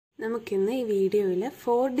നമുക്കിന്ന് ഈ വീഡിയോയിൽ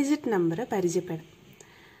 4 ഡിജിറ്റ് നമ്പർ പരിചയപ്പെടാം.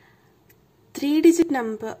 3 digit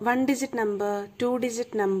number, 1 digit number, 2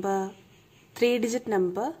 digit number, 3 digit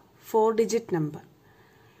number, 4 digit number.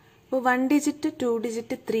 അപ്പോൾ 1 ഡിജിറ്റ്, 2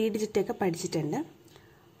 ഡിജിറ്റ്, 3 ഡിജിറ്റ് ഒക്കെ പഠിച്ചിട്ടുണ്ട്.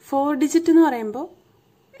 4 ഡിജിറ്റ് എന്ന് പറയുമ്പോൾ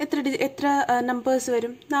എത്ര നമ്പേഴ്സ്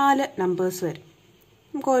വരും? 4 നമ്പേഴ്സ് വരും.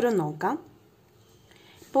 നമുക്ക് ഓരോന്ന് നോക്കാം.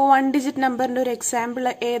 ഇപ്പോൾ 1 ഡിജിറ്റ് നമ്പറിൻ്റെ ഒരു എക്സാമ്പിൾ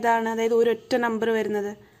ഏതാണ്? അതായത് ഒരൊറ്റ നമ്പർ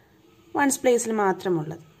വരുന്നത് വൺസ് പ്ലേസിൽ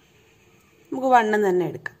മാത്രമുള്ളത്. നമുക്ക് 1 തന്നെ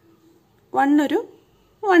എടുക്കാം. 1 ഒരു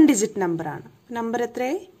 1 ഡിജിറ്റ് നമ്പറാണ്. നമ്പർ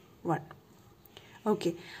എത്രയായി? 1. ഓക്കെ.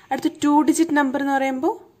 അടുത്ത 2 ഡിജിറ്റ് നമ്പർ എന്ന്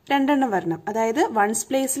പറയുമ്പോൾ 2 എണ്ണം വരണം. അതായത് വൺസ്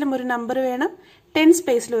പ്ലേസിലും ഒരു നമ്പർ വേണം, ടെൻസ്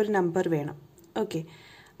പ്ലേസിലും ഒരു നമ്പർ വേണം. ഓക്കെ.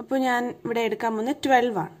 അപ്പോൾ ഞാൻ ഇവിടെ എടുക്കാൻ പോകുന്നത്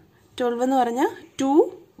 12 ആണ്. 12 എന്ന് പറഞ്ഞാൽ 2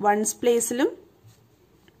 വൺസ് പ്ലേസിലും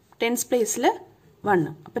ടെൻസ് പ്ലേസിൽ 1.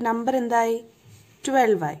 അപ്പോൾ നമ്പർ എന്തായി?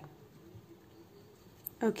 12 ആയി.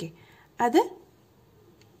 ഓക്കെ. അത്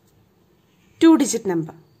 2 ഡിജിറ്റ്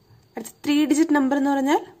നമ്പർ. അടുത്ത 3 ഡിജിറ്റ് നമ്പർ എന്ന്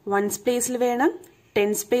പറഞ്ഞാൽ വൺസ് പ്ലേസിൽ വേണം,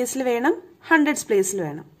 ടെൻസ് പ്ലേസിൽ വേണം, ഹൺഡ്രഡ്സ് പ്ലേസിൽ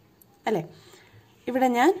വേണം, അല്ലേ? ഇവിടെ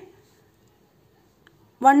ഞാൻ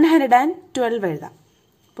 112 എഴുതാം.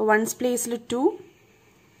 അപ്പോൾ വൺസ് പ്ലേസിൽ 2,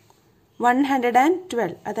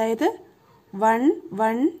 112, അതായത്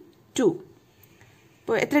 112.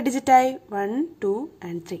 അപ്പോൾ എത്ര ഡിജിറ്റായി? 1, 2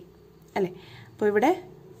 and 3, അല്ലേ? അപ്പോൾ ഇവിടെ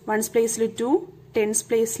വൺസ് പ്ലേസിൽ 2, ടെൻസ്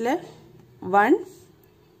പ്ലേസിൽ 1,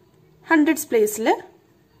 ഹൺഡ്രഡ്സ് പ്ലേസിൽ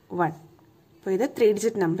 1. അപ്പോൾ ഇത് 3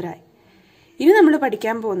 ഡിജിറ്റ് നമ്പറായി. ഇനി നമ്മൾ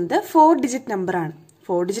പഠിക്കാൻ പോകുന്നത് 4 ഡിജിറ്റ് നമ്പറാണ്.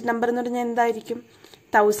 4 ഡിജിറ്റ് നമ്പർ എന്ന് പറഞ്ഞാൽ എന്തായിരിക്കും?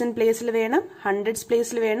 1000 പ്ലേസിൽ വേണം, ഹൺഡ്രഡ്സ്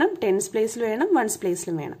പ്ലേസിൽ വേണം, ടെൻസ് പ്ലേസിൽ വേണം, വൺസ്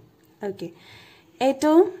പ്ലേസിലും വേണം. ഓക്കെ.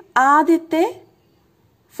 ഏറ്റവും ആദ്യത്തെ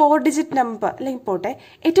 4 ഡിജിറ്റ് നമ്പർ, അല്ലെങ്കിൽ പോട്ടെ,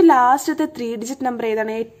 ഏറ്റവും ലാസ്റ്റത്തെ 3 ഡിജിറ്റ് നമ്പർ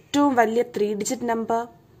ഏതാണ്? ഏറ്റവും വലിയ 3 ഡിജിറ്റ് നമ്പർ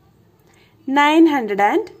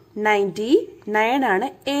 999 ആണ്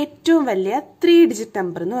ഏറ്റവും വലിയ 3 ഡിജിറ്റ്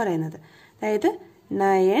നമ്പർ എന്ന് പറയുന്നത്. അതായത്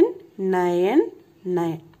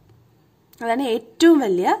 999, അതാണ് ഏറ്റവും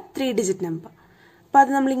വലിയ 3 ഡിജിറ്റ് നമ്പർ. അപ്പോൾ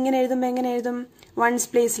അത് നമ്മൾ ഇങ്ങനെ എഴുതുമ്പോൾ എങ്ങനെ എഴുതും? വൺസ്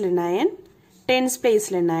പ്ലേസിൽ 9, ടെൻസ്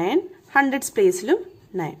പ്ലേസിൽ 9, ഹൺഡ്രഡ്സ് പ്ലേസിലും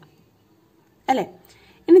 9, അല്ലേ?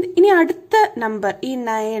 ഇനി അടുത്ത നമ്പർ, ഈ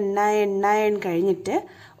 999 കഴിഞ്ഞിട്ട്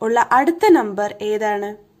ഉള്ള അടുത്ത നമ്പർ ഏതാണ്?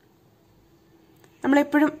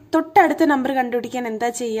 നമ്മളെപ്പോഴും തൊട്ടടുത്ത നമ്പർ കണ്ടുപിടിക്കാൻ എന്താ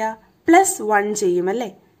ചെയ്യുക? +1 ചെയ്യും, അല്ലേ?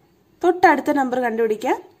 തൊട്ടടുത്ത നമ്പർ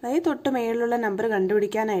കണ്ടുപിടിക്കാൻ, അതായത് തൊട്ട് മേളിലുള്ള നമ്പർ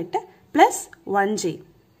കണ്ടുപിടിക്കാനായിട്ട് +1 ചെയ്യും,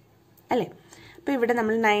 അല്ലേ? അപ്പോൾ ഇവിടെ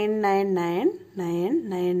നമ്മൾ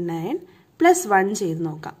 999 +1 ചെയ്ത്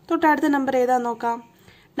നോക്കാം. തൊട്ടടുത്ത നമ്പർ ഏതാ നോക്കാം.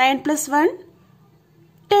 9 + 1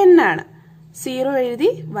 10 ആണ്. 0 എഴുതി,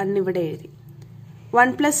 1 ഇവിടെ എഴുതി.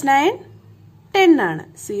 1 + 9 10 ആണ്.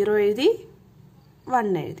 0 എഴുതി,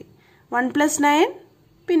 1 എഴുതി. 1 + 9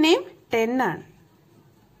 പിന്നെയും 10 ആണ്.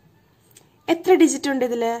 എത്ര ഡിജിറ്റ് ഉണ്ട്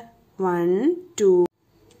ഇതിൽ? 1, 2,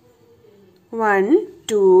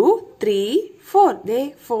 3, 4. ദേ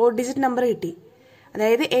 4 ഡിജിറ്റ് നമ്പർ കിട്ടി.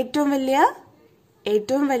 അതായത് ഏറ്റവും വലിയ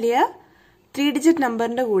 3 ഡിജിറ്റ്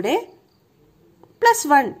നമ്പറിന്റെ കൂടെ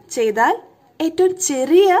 +1 ചെയ്താൽ ഏറ്റവും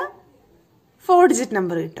ചെറിയ 4 ഡിജിറ്റ്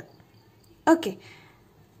നമ്പർ കിട്ടും. ഓക്കെ.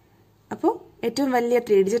 അപ്പോൾ ഏറ്റവും വലിയ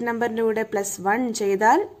 3 ഡിജിറ്റ് നമ്പറിന്റെ കൂടെ +1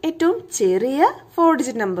 ചെയ്താൽ ഏറ്റവും ചെറിയ 4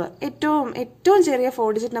 ഡിജിറ്റ് നമ്പർ, ഏറ്റവും ചെറിയ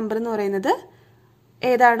 4 ഡിജിറ്റ് നമ്പർ എന്ന് പറയുന്നത്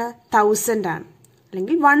ഏതാണ്? 1000 ആണ്.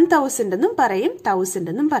 അല്ലെങ്കിൽ 1000 എന്നും പറയും, 1000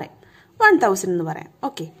 എന്നും പറയും, 1000 എന്ന് പറയാം.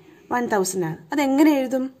 ഓക്കെ. 1000 ആണ്. അതെങ്ങനെ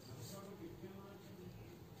എഴുതും?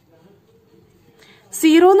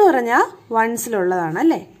 0 എന്ന് പറഞ്ഞാൽ വൺസിലുള്ളതാണ്,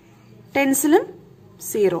 അല്ലേ? ടെൻസിലും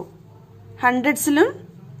 0, ഹൺഡ്രഡ്സിലും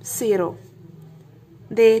 0.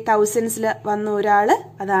 ദേ തൗസൻഡ്സിൽ വന്ന ഒരാള്,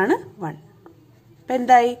 അതാണ് 1. അപ്പം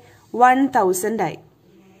എന്തായി? 1000 ആയി.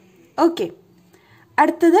 ഓക്കെ.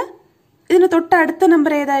 അടുത്തത്, ഇതിന് തൊട്ടടുത്ത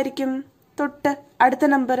നമ്പർ ഏതായിരിക്കും? അടുത്ത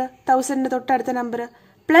നമ്പർ 1000ന്റെ തൊട്ടടുത്ത നമ്പർ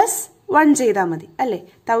 +1 ചെയ്താൽ മതി, അല്ലേ?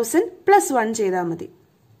 1000 +1 ചെയ്താൽ മതി.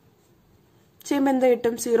 ചെയ്യുമ്പോൾ എന്ത്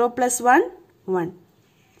കിട്ടും? 0 + 1 1,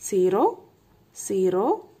 0 0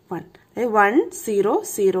 1, അതായത് 1 0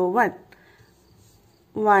 0 1,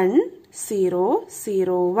 1 0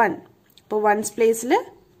 0 1. അപ്പോൾ വൺസ് പ്ലേസിൽ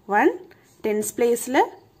 1, ടെൻസ് പ്ലേസിൽ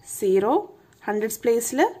 0, ഹൺഡ്രഡ്സ്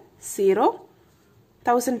പ്ലേസിൽ 0,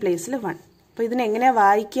 1000 പ്ലേസിൽ 1. അപ്പോൾ ഇതിനെങ്ങനെയാ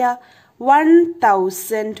വായിക്കുക?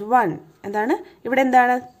 1001. എന്താണ് ഇവിടെ?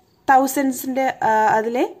 എന്താണ്? തൗസൻഡ്സിന്റെ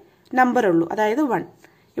അതിലെ നമ്പർ ഉള്ളൂ, അതായത് 1.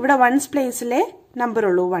 ഇവിടെ വൺസ് പ്ലേസിലെ നമ്പർ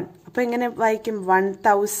ഉള്ളൂ 1. അപ്പോൾ എങ്ങനെ വായിക്കും?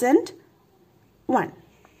 1001.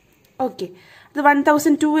 ഓക്കെ. അത്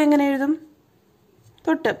 1002 എങ്ങനെ എഴുതും?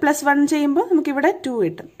 തൊട്ട് +1 ചെയ്യുമ്പോൾ നമുക്കിവിടെ 2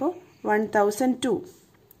 കിട്ടും. അപ്പോൾ 1002,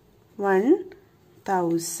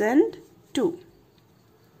 1002.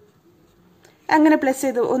 അങ്ങനെ പ്ലസ്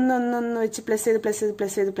ചെയ്ത് ഒന്ന് വെച്ച് പ്ലസ്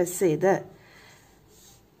ചെയ്ത്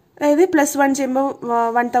അതായത് +1 ചെയ്യുമ്പോൾ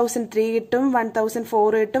 1003 കിട്ടും,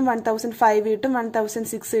 1004 കിട്ടും, 1005 കിട്ടും,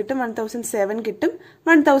 1006 കിട്ടും, 1007 കിട്ടും,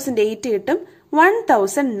 1008 കിട്ടും,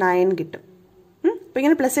 1009 കിട്ടും. അപ്പൊ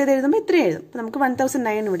ഇങ്ങനെ പ്ലസ് ചെയ്ത് എഴുതുമ്പോൾ ഇത്രയും എഴുതും. നമുക്ക്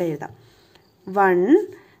 1009 ഇവിടെ എഴുതാം.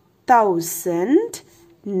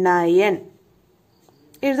 1009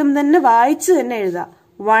 എഴുതുമ്പോൾ തന്നെ വായിച്ച് തന്നെ എഴുതാം.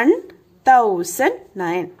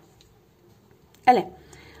 1009 അല്ലെ?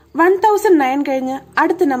 1009 കഴിഞ്ഞ്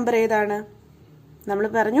അടുത്ത നമ്പർ ഏതാണ്? നമ്മൾ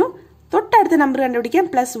പറഞ്ഞു തൊട്ടടുത്ത നമ്പർ കണ്ടുപിടിക്കാൻ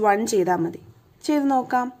 +1 ചെയ്താൽ മതി. ചെയ്ത്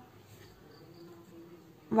നോക്കാം.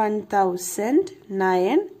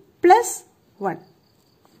 1009 + 1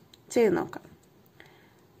 ചെയ്ത് നോക്കാം.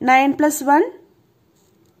 9 + 1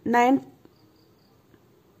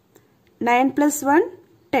 9 + 1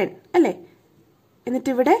 10 അല്ലേ? എന്നിട്ട്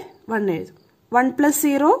ഇവിടെ 1 എഴുതും. 1 +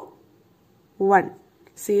 0 1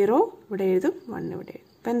 0 ഇവിടെ എഴുതും, 1 ഇവിടെ എഴുതും.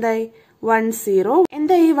 അപ്പൊ എന്തായി? 10.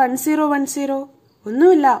 എന്തായി 1010?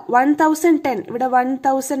 ഒന്നുമില്ല, 1010. ഇവിടെ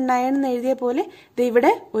 1009 എന്ന് എഴുതിയ പോലെ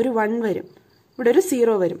ഇവിടെ ഒരു 1 വരും, ഇവിടെ ഒരു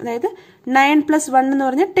 0 വരും. അതായത് 9 + 1 എന്ന്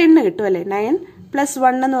പറഞ്ഞാൽ 10 കിട്ടും അല്ലെ? 9 +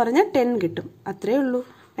 1 എന്ന് പറഞ്ഞാൽ 10 കിട്ടും. അത്രേ ഉള്ളൂ.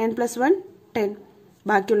 9 + 1 10.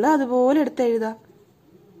 ബാക്കിയുള്ളത് അതുപോലെ എടുത്ത് എഴുതാം.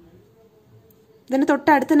 ഇതിന്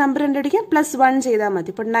തൊട്ടടുത്ത നമ്പർ കണ്ടുപിടിക്കാൻ +1 ചെയ്താൽ മതി.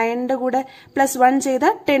 ഇപ്പൊ 9ന്റെ കൂടെ +1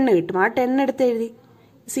 ചെയ്താൽ 10 കിട്ടും. ആ 10 എടുത്ത് എഴുതി.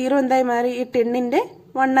 0 എന്തായി മാറി? ഈ 10ന്റെ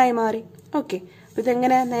 1 ആയി മാറി. ഓക്കെ. അപ്പൊ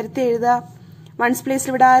ഇതെങ്ങനെ നേരത്തെ എഴുതാം? 1's പ്ലേസിൽ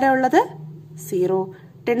ഇവിടെ ആരാ ഉള്ളത്? 0.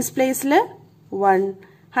 10's പ്ലേസിൽ 1.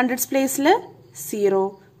 100's പ്ലേസിൽ 0.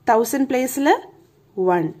 1000 പ്ലേസിൽ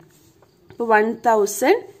 1. അപ്പൊ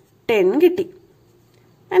 1010 കിട്ടി.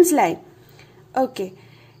 മനസ്സിലായി? ഓക്കെ.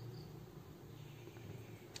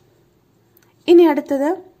 ഇനി അടുത്തത്,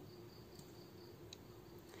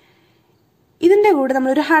 ഇതിന്റെ കൂടെ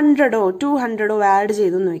നമ്മൾ ഒരു 100ഓ 200ഓ ആഡ്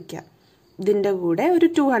ചെയ്തു എന്ന് വെക്കാം. ഇതിന്റെ കൂടെ ഒരു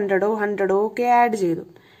 200ഓ 100ഓ ഒക്കെ ആഡ് ചെയ്തു.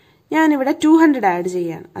 ഞാനിവിടെ 200 ആഡ്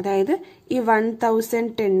ചെയ്യാണ്. അതായത് ഈ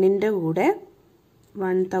 1010ന്റെ കൂടെ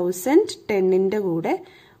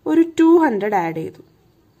ഒരു 200 ആഡ് ചെയ്തു.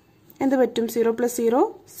 എന്ത് പറ്റും? 0 + 0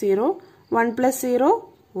 0, 1 + 0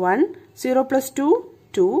 1, 0 + 2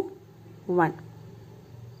 2 1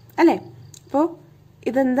 അല്ലേ? അപ്പോൾ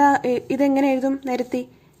ഇതെങ്ങനെ എഴുതും? നിരത്തി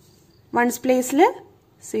 1's പ്ലേസിൽ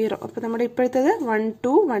 0. അപ്പോൾ നമ്മുടെ ഇപ്പോഴത്തേത് 1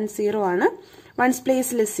 2 1 0 ആണ്. 1's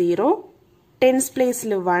പ്ലേസിൽ 0, 10's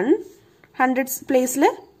പ്ലേസിൽ 1, 100's പ്ലേസിൽ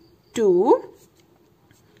 2,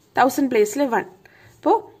 1000 പ്ലേസിൽ 1.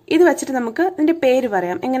 അപ്പോൾ ഇത് വെച്ചിട്ട് നമുക്ക് ഇതിന്റെ പേര്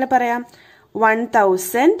പറയാം. എങ്ങനെ പറയാം?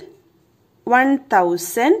 1000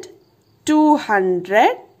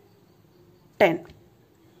 1210.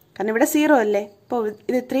 കാരണം ഇവിടെ 0 അല്ലേ? അപ്പോൾ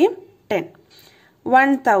ഇത് ഇത്രയും 10.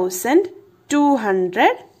 1210.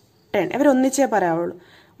 ഇവർ ഒന്നിച്ചേ പറയാവുള്ളൂ.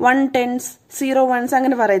 1 10s 0 1s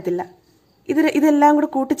അങ്ങനെ പറയത്തില്ല. ഇതെല്ലാം കൂടെ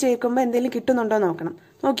കൂട്ടിച്ചേർക്കുമ്പോൾ എന്തെങ്കിലും കിട്ടുന്നുണ്ടോ നോക്കണം.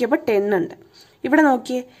 നോക്കിയപ്പോൾ 10 ഉണ്ട്. ഇവിടെ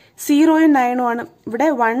നോക്കിയേ, 0യും 9ഉം ആണ്. ഇവിടെ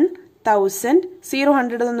 1000 0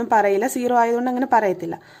 100 ഒന്നും പറയില്ല, 0 ആയതുകൊണ്ട് അങ്ങനെ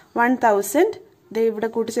പറയത്തില്ല. 1000 ഇവിടെ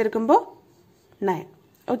കൂട്ടിച്ചേർക്കുമ്പോൾ 9.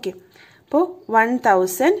 ഓക്കെ. അപ്പോൾ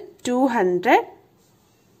 1200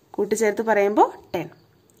 കൂട്ടിച്ചേർത്ത് പറയുമ്പോൾ 10.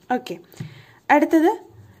 ഓക്കെ. അടുത്തത്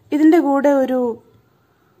ഇതിന്റെ കൂടെ ഒരു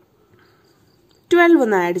 12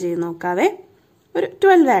 ഒന്ന് ആഡ് ചെയ്ത് നോക്കാവേ. ഒരു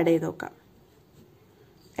 12 ആഡ് ചെയ്ത് നോക്കാം.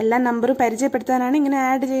 എല്ലാ നമ്പറും പരിചയപ്പെടുത്താനാണ് ഇങ്ങനെ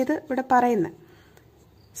ആഡ് ചെയ്ത് ഇവിടെ പറയുന്നത്.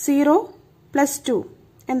 0 + 2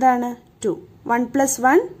 എന്താണ്? 2. 1 +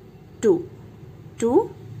 1 2 2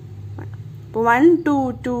 1. അപ്പോൾ 1 2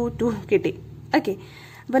 2 2 കിട്ടി. ഓക്കെ.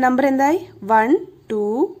 അപ്പോൾ നമ്പർ എന്തായി? 1 2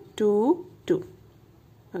 2 2.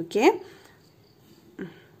 ഓക്കെ.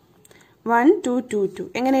 1 2 2 2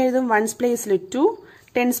 എങ്ങനെ എഴുതും? 1's പ്ലേസിൽ 2,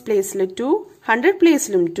 10's പ്ലേസിൽ 2, 100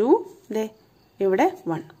 പ്ലേസിലും 2. ഇവിടെ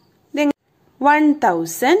 1.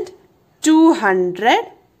 1200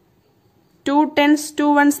 2 10s 2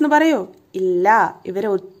 1s എന്ന് പറയോ? ഇല്ല. ഇവരെ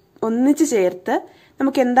ഒന്നിച്ച് ചേർത്ത്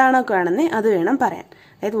നമുക്ക് എന്താണോ കാണുന്നത് അത് വേണം പറയാൻ.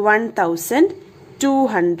 അതായത്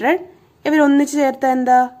 1200 ഇവരൊന്നിച്ച് ചേർത്ത്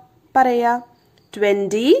എന്താ പറയാ?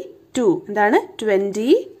 22. എന്താണ്?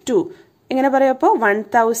 22. എങ്ങനെ പറയും? അപ്പോൾ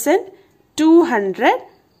 1222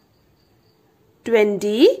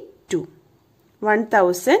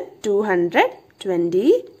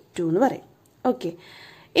 1222 എന്ന് പറയും. ഓക്കെ.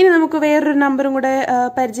 ഇനി നമുക്ക് വേറൊരു നമ്പറും കൂടെ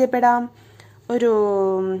പരിചയപ്പെടാം.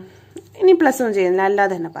 ഇനി പ്ലസ് ഒന്നും ചെയ്യുന്നില്ല,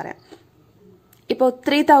 അല്ലാതെ തന്നെ പറയാം. ഇപ്പോൾ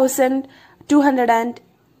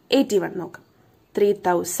 3281 നോക്കാം.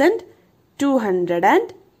 3281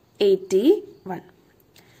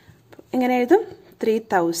 എങ്ങനെ എഴുതും?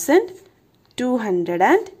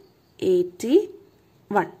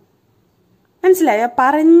 3281. മനസ്സിലായോ?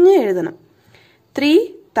 പറഞ്ഞ് എഴുതണം.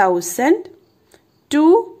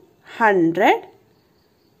 3200.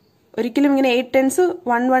 ഒരിക്കലും ഇങ്ങനെ 8 10s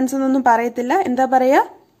 1 1s എന്നൊന്നും പറയത്തില്ല. എന്താ പറയാ?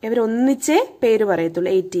 ഇവർ ഒന്നിച്ചേ പേര് പറയത്തുള്ളൂ.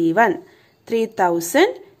 81,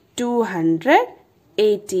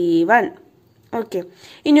 3281. ഓക്കെ,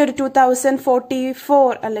 ഇനി ഒരു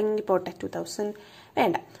 2044 അല്ലെങ്കിൽ പോട്ടെ, 2000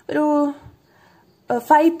 വേണ്ട, ഒരു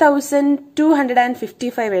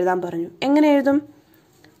 5255 എഴുതാൻ പറഞ്ഞു. എങ്ങനെ എഴുതും?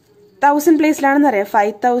 1000 പ്ലേസിലാണെന്ന് അറിയാം.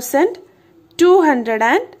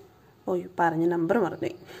 5200 പറഞ്ഞ നമ്പർ മറന്നു.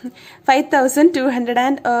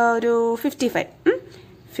 5255.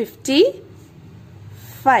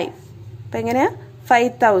 55. അപ്പൊ എങ്ങനെയാ?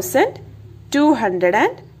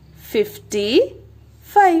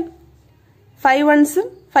 5255. 5 ones-ഉം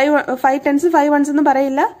 5 tens 5 ones എന്നും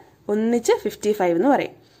പറയില്ല, ഒന്നിച്ച് 55 എന്ന്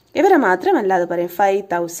പറയും. ഇവരെ മാത്രമല്ല അത് പറയും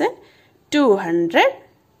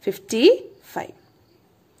 5255.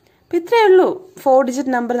 അപ്പം ഇത്രയേ ഉള്ളൂ 4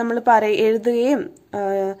 ഡിജിറ്റ് നമ്പർ നമ്മൾ എഴുതുകയും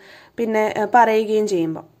പിന്നെ പറയുകയും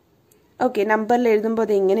ചെയ്യുമ്പോൾ. ഓക്കെ, നമ്പറിൽ എഴുതുമ്പോൾ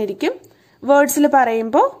അത് ഇങ്ങനെ ഇരിക്കും, വേർഡ്സിൽ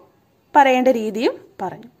പറയുമ്പോൾ പറയേണ്ട രീതിയും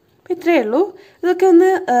പറഞ്ഞു. അപ്പം ഇത്രയേ ഉള്ളൂ. ഇതൊക്കെ ഒന്ന്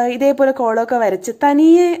ഇതേപോലെ കോളമൊക്കെ വരച്ച്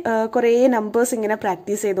തനിയെ കുറേ നമ്പേഴ്സ് ഇങ്ങനെ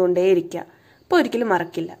പ്രാക്ടീസ് ചെയ്തുകൊണ്ടേ ഇരിക്കുക. അപ്പോൾ ഒരിക്കലും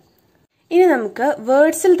മറക്കില്ല. ഇനി നമുക്ക്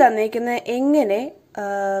വേർഡ്സിൽ തന്നേക്കുന്ന എങ്ങനെ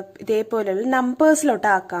ഇതേപോലെയുള്ള നമ്പേഴ്സിലോട്ട്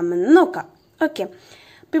ആക്കാമെന്ന് നോക്കാം. ഓക്കെ,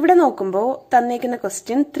 അപ്പം ഇവിടെ നോക്കുമ്പോൾ തന്നേക്കുന്ന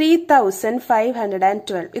ക്വസ്റ്റ്യൻ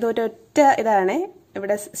 3512. ഇതൊരൊറ്റ ഇതാണ്,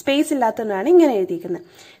 ഇവിടെ സ്പേസ് ഇല്ലാത്തതുകൊണ്ടാണ് ഇങ്ങനെ എഴുതിയിരിക്കുന്നത്.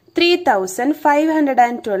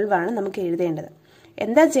 3512 ആണ് നമുക്ക് എഴുതേണ്ടത്.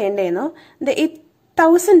 എന്താ ചെയ്യേണ്ടതെന്നോ, ഈ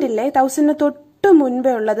 1000 ഇല്ലേ, 1000ന് തൊട്ട്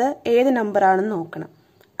മുൻപേ ഉള്ളത് ഏത് നമ്പർ ആണെന്ന് നോക്കണം.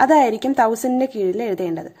 അതായിരിക്കും 1000ന്റെ കീഴിൽ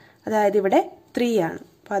എഴുതേണ്ടത്. അതായത് ഇവിടെ 3 ആണ്,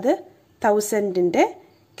 അപ്പോൾ അത് 1000ന്റെ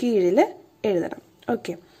കീഴിൽ എഴുതണം.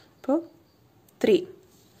 ഓക്കെ, അപ്പോൾ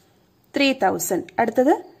 3000.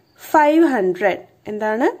 അടുത്തത് 500.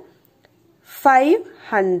 എന്താണ്?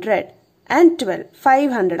 512.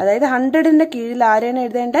 500, അതായത് 100ന്റെ കീഴിൽ ആരെയാണ്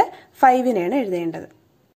എഴുതേണ്ടത്? 5-നെയാണ് എഴുതേണ്ടത്.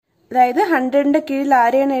 അതായത് 100ന്റെ കീഴിൽ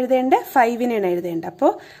ആരെയാണ് എഴുതേണ്ടത്? 5-നെയാണ് എഴുതേണ്ടത്.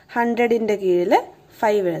 അപ്പോൾ 100ന്റെ കീഴിൽ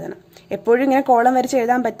 5 എഴുതണം. എപ്പോഴും ഇങ്ങനെ കോളം വരച്ച്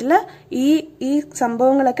എഴുതാൻ പറ്റില്ല. ഈ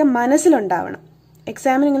സംഭവങ്ങളൊക്കെ മനസ്സിലുണ്ടാവണം.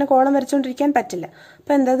 എക്സാമിന് ഇങ്ങനെ കോളം വരച്ചുകൊണ്ടിരിക്കാൻ പറ്റില്ല.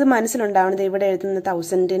 അപ്പോൾ എന്താ മനസ്സിലുണ്ടാവണത്? ഇവിടെ എഴുതുന്നത്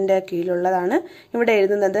 1000ന്റെ കീഴിലുള്ളതാണ്, ഇവിടെ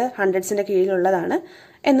എഴുതുന്നത് 100ന്റെ കീഴിലുള്ളതാണ്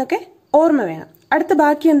എന്നൊക്കെ ഓർമ്മ വേണം. അടുത്ത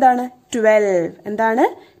ബാക്കി എന്താണ്? 12. എന്താണ്?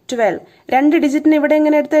 12. 2 ഡിജിറ്റിന് ഇവിടെ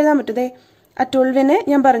എങ്ങനെ എടുത്ത് എഴുതാൻ പറ്റും? ആ 12-നെ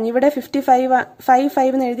ഞാൻ പറഞ്ഞു, ഇവിടെ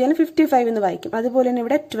 55 എന്ന് എഴുതിയാലും 55 എന്ന് വായിക്കും. അതുപോലെ തന്നെ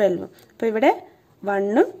ഇവിടെ 12. അപ്പോൾ ഇവിടെ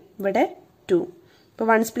 1ഉം ഇവിടെ 2. ഇപ്പോൾ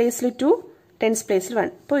 1's പ്ലേസിൽ 2, 10's പ്ലേസിൽ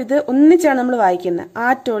 1. അപ്പോൾ ഇത് ഒന്നിച്ചാണ് നമ്മൾ വായിക്കുന്നത്. ആ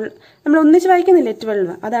 12 നമ്മൾ ഒന്നിച്ച് വായിക്കുന്നില്ലേ?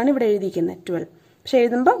 12. അതാണ് ഇവിടെ എഴുതിയിരിക്കുന്നത് 12. പക്ഷെ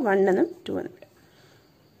എഴുതുമ്പോൾ 1 എന്നും 2 എന്നും ഇവിടെ.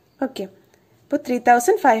 ഓക്കെ, അപ്പോൾ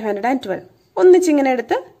 3512 ഒന്നിച്ചിങ്ങനെ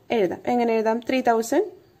എടുത്ത് എഴുതാം. എങ്ങനെ എഴുതാം?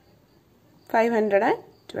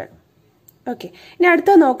 3512. ഓക്കെ, ഇനി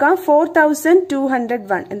അടുത്തത് നോക്കാം.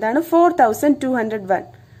 4201. എന്താണ് 4201?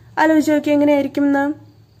 ആലോചിച്ച് നോക്കി എങ്ങനെയായിരിക്കും എന്ന്.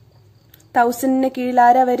 1000ന് കീഴിൽ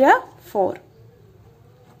ആരാ വരിക? 4.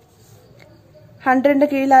 100ന്റെ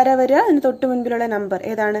കീഴിൽ ആരാ വരിക? അതിന് തൊട്ട് മുൻപിലുള്ള നമ്പർ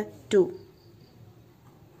ഏതാണ്? 2.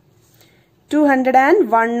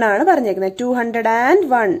 201 ആണ് പറഞ്ഞേക്കുന്നത്.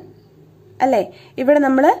 201 അല്ലേ? ഇവിടെ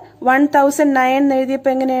നമ്മൾ 1009 എന്ന്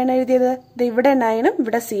എഴുതിയപ്പോൾ എങ്ങനെയാണ് എഴുതിയത്? ഇവിടെ 9ഉം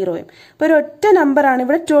ഇവിടെ 0ഉം. അപ്പോൾ ഒരു ഒറ്റ നമ്പറാണ്.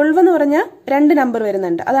 ഇവിടെ 12 എന്ന് പറഞ്ഞാൽ 2 നമ്പർ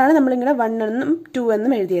വരുന്നുണ്ട്. അതാണ് നമ്മളിങ്ങനെ 1 എന്നും 2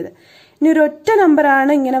 എന്നും എഴുതിയത്. ഇനി ഒരു ഒറ്റ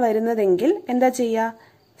നമ്പറാണ് ഇങ്ങനെ വരുന്നതെങ്കിൽ എന്താ ചെയ്യുക?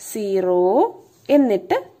 0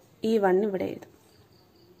 എന്നിട്ട് ഈ 1 ഇവിടെ എഴുതും.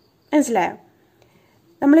 മനസ്സിലായോ?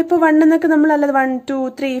 നമ്മളിപ്പോൾ 1 എന്നൊക്കെ നമ്മളല്ലാതെ 1 2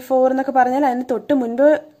 3 4 എന്നൊക്കെ പറഞ്ഞാൽ അതിന് തൊട്ട് മുൻപ്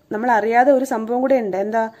നമ്മൾ അറിയാതെ ഒരു സംഭവം കൂടെ ഉണ്ട്.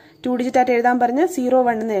 എന്താ? 2 ഡിജിറ്റ് ആയിട്ട് എഴുതാൻ പറഞ്ഞാൽ 0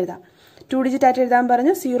 1 എന്ന് എഴുതാം. 2 ഡിജിറ്റ് ആയിട്ട് എഴുതാൻ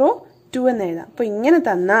പറഞ്ഞാൽ 0 2 എന്ന് എഴുതാം. അപ്പോൾ ഇങ്ങനെ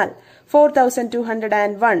തന്നാൽ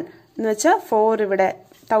 4201 എന്ന് വെച്ചാൽ 4 ഇവിടെ,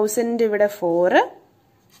 1000 ഇവിടെ 4,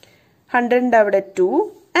 100ന്റെ അവിടെ 2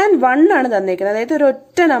 ആൻഡ് 1 ആണ് തന്നേക്കുന്നത്. അതായത് ഒരു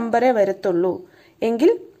ഒറ്റ നമ്പറേ വരത്തുള്ളൂ എങ്കിൽ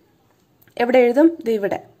എവിടെ എഴുതും? ഇത്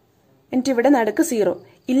ഇവിടെ. എന്നിട്ട് ഇവിടെ നടുക്ക് 0.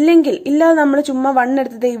 ഇല്ലാതെ നമ്മൾ ചുമ്മാ 1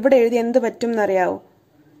 എടുത്തത് ഇവിടെ എഴുതി എന്ത് പറ്റും എന്നറിയാവോ?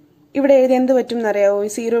 ഇവിടെ എഴുതി എന്ത് പറ്റും എന്നറിയാവോ?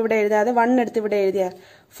 0 ഇവിടെ എഴുതാതെ 1 എടുത്ത് ഇവിടെ എഴുതിയാൽ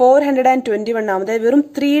 421 ആവും. അതായത് വെറും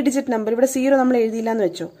 3 ഡിജിറ്റ് നമ്പർ. ഇവിടെ 0 നമ്മൾ എഴുതിയില്ല എന്ന്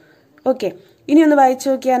വെച്ചോ. ഓക്കെ, ഇനി ഒന്ന് വായിച്ചു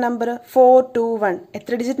നോക്കിയാൽ നമ്പർ 421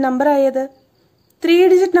 എത്ര ഡിജിറ്റ് നമ്പർ ആയത്? 3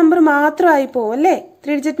 ഡിജിറ്റ് നമ്പർ മാത്രമായി പോവും അല്ലേ?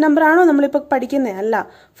 3 ഡിജിറ്റ് നമ്പർ ആണോ നമ്മളിപ്പോൾ പഠിക്കുന്നത്? അല്ല,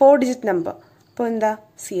 4 ഡിജിറ്റ് നമ്പർ. അപ്പോൾ എന്താ?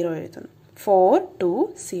 0 എഴുതുന്നു.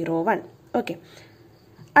 4201. ഓക്കെ,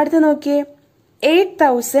 അടുത്ത നോക്കിയേ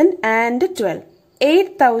 8012.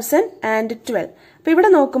 8012. അപ്പൊ ഇവിടെ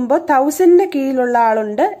നോക്കുമ്പോൾ 1000ന്റെ കീഴിലുള്ള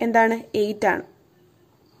ആളുണ്ട്. എന്താണ്? 8 ആണ്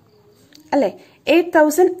അല്ലേ?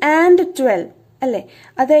 8012 അല്ലേ?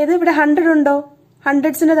 അതായത് ഇവിടെ 100 ഉണ്ടോ?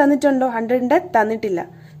 100ന്റെ തന്നിട്ടുണ്ടോ? 100ന്റെ തന്നിട്ടില്ല.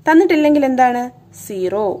 തന്നിട്ടില്ലെങ്കിൽ എന്താണ്?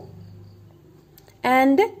 0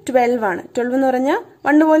 ആൻഡ് 12 ആണ്. 12 എന്ന് പറഞ്ഞാൽ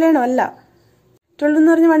 1 പോലെയാണോ? അല്ല. 12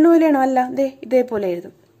 എന്ന് പറഞ്ഞാൽ 1 പോലെയാണോ? അല്ല. ഇതേപോലെ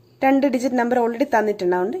എഴുതും. 2 ഡിജിറ്റ് നമ്പർ ഓൾറെഡി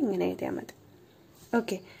തന്നിട്ടുണ്ടാവുണ്ട് ഇങ്ങനെ എഴുതിയാൽ മതി.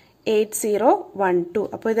 ഓക്കെ, 8012.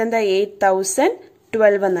 അപ്പോൾ ഇതെന്താ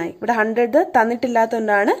 8012 എന്നായി. ഇവിടെ 100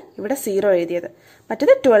 തന്നിട്ടില്ലാത്തതുകൊണ്ടാണ് ഇവിടെ 0 എഴുതിയത്.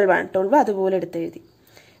 മറ്റേത് 12 ആണ്. 12 അതുപോലെ എടുത്ത് എഴുതി.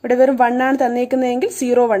 ഇവിടെ വെറും 1 ആണ് തന്നേക്കുന്നതെങ്കിൽ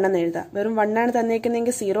 01 എന്ന് എഴുതാം. വെറും 1 ആണ്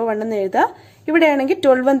തന്നേക്കുന്നതെങ്കിൽ 01 എന്ന് എഴുതാം. ഇവിടെയാണെങ്കിൽ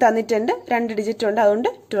 12 തന്നിട്ടുണ്ട്, 2 ഡിജിറ്റ് ഉണ്ട്, അതുകൊണ്ട്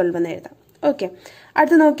 12 എന്ന് എഴുതാം. ഓക്കെ,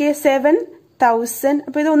 അടുത്ത് നോക്കിയേ 7000.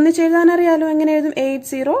 അപ്പോൾ ഇത് ഒന്നിച്ച് എഴുതാൻ അറിയാലോ. എങ്ങനെ എഴുതും?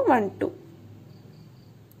 8012.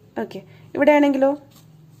 ഓക്കെ, ഇവിടെയാണെങ്കിലോ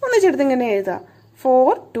ഒന്നിച്ചെടുത്ത് ഇങ്ങനെ എഴുതാം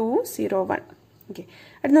 4201. ഓക്കെ,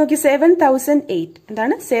 അടുത്ത് നോക്കി 7008.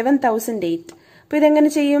 എന്താണ്? 7008. അപ്പോൾ ഇതെങ്ങനെ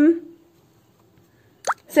ചെയ്യും?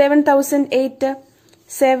 7008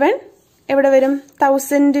 7 എവിടെ വരും?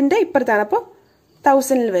 1000ന്റെ ഇപ്പുറത്താണ്, അപ്പോൾ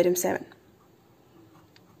 1000ൽ വരും 7.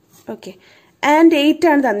 ഓക്കെ, ആൻഡ് 8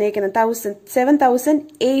 ആണ് തന്നിരിക്കുന്നത്.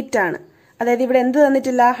 7008 ആണ്. അതായത് ഇവിടെ എന്ത്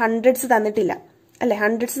തന്നിട്ടില്ല? ഹൺഡ്രഡ്സ് തന്നിട്ടില്ല അല്ലെ?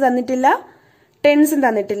 ഹൺഡ്രഡ്സ് തന്നിട്ടില്ല, ടെൻസും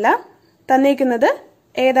തന്നിട്ടില്ല. തന്നിരിക്കുന്നത്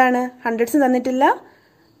ഏതാണ്? ഹൺഡ്രഡ്സ് തന്നിട്ടില്ല.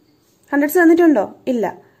 ഹൺഡ്രഡ്സ് തന്നിട്ടുണ്ടോ? ഇല്ല.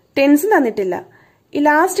 ടെൻസും തന്നിട്ടില്ല. ഈ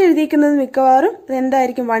ലാസ്റ്റ് എഴുതിയിരിക്കുന്നത് മിക്കവാറും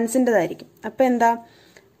എന്തായിരിക്കും? വൺസിൻ്റെതായിരിക്കും. അപ്പോൾ എന്താ?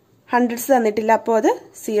 ഹൺഡ്രഡ്സ് തന്നിട്ടില്ല, അപ്പോൾ അത്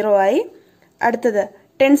 0 ആയി. അടുത്തത്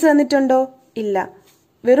ടെൻസ് തന്നിട്ടുണ്ടോ? ഇല്ല.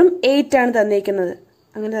 വെറും 8 ആണ് തന്നിരിക്കുന്നത്.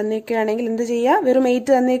 അങ്ങനെ തന്നിരിക്കുകയാണെങ്കിൽ എന്ത് ചെയ്യുക? വെറും 8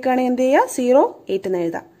 തന്നിരിക്കുകയാണെങ്കിൽ എന്ത് ചെയ്യുക? 08 എന്ന്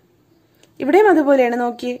എഴുതാം. ഇവിടെയും അതുപോലെയാണ്.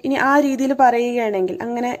 നോക്കിയേ, ഇനി ആ രീതിയിൽ പറയുകയാണെങ്കിൽ,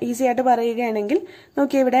 അങ്ങനെ ഈസി ആയിട്ട് പറയുകയാണെങ്കിൽ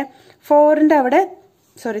നോക്കിയേ, ഇവിടെ 4ന്റെ അവിടെ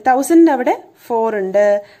 1000ന്റെ അവിടെ 4 ഉണ്ട്,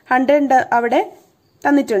 100ന്റെ അവിടെ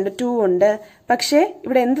തന്നിട്ടുണ്ട് 2 ഉണ്ട്. പക്ഷേ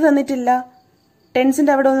ഇവിടെ എന്ത് തന്നിട്ടില്ല?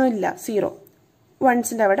 ടെൻസിന്റെ അവിടെ ഒന്നും ഇല്ല, 0.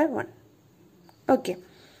 വൺസിന്റെ അവിടെ 1. ഓക്കെ,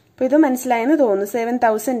 അപ്പോൾ ഇത് മനസ്സിലായെന്ന് തോന്നുന്നു.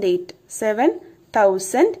 7008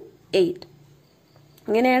 7008.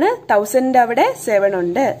 ഇങ്ങനെയാണ്. 1000ന്റെ അവിടെ 7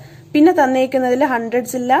 ഉണ്ട്. പിന്നെ തന്നേക്കുന്നതിൽ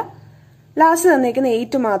ഹൺഡ്രഡ്സ് ഇല്ല. ലാസ്റ്റ് തന്നേക്കുന്ന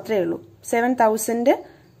 8 മാത്രമേ ഉള്ളൂ. 7000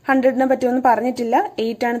 100നെ പറ്റി ഒന്നും പറഞ്ഞിട്ടില്ല.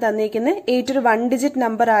 8 ആണ് തന്നേക്കുന്നത്. 8 ഒരു 1 ഡിജിറ്റ്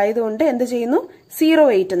നമ്പർ ആയതുകൊണ്ട് എന്ത് ചെയ്യുന്നു?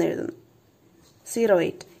 08 എന്ന് എഴുതുന്നു.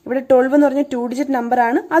 08. ഇവിടെ 12 എന്ന് പറഞ്ഞ 2 ഡിജിറ്റ് നമ്പർ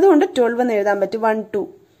ആണ്, അതുകൊണ്ട് 12 എന്ന് എഴുതാൻ പറ്റും. 1 2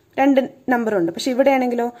 2 നമ്പർ ഉണ്ട്. പക്ഷെ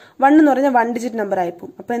ഇവിടെയാണെങ്കിലോ 1 എന്ന് പറഞ്ഞാൽ 1 ഡിജിറ്റ് നമ്പർ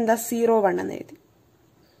ആയിപ്പോവും. അപ്പോൾ എന്താ? 01 എന്ന് എഴുതി.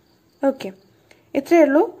 ഓക്കെ, ഇത്രയേ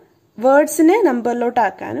ഉള്ളൂ വേർഡ്സിനെ നമ്പറിലോട്ട്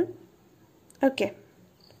ആക്കാനും. ഓക്കെ,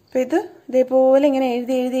 അപ്പോൾ ഇത് ഇതേപോലെ ഇങ്ങനെ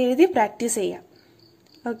എഴുതി എഴുതി എഴുതി പ്രാക്ടീസ് ചെയ്യാം.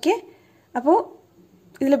 ഓക്കെ, അപ്പോൾ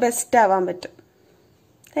ഇതിൽ ബെസ്റ്റ് ആവാൻ പറ്റും.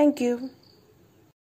 Thank you.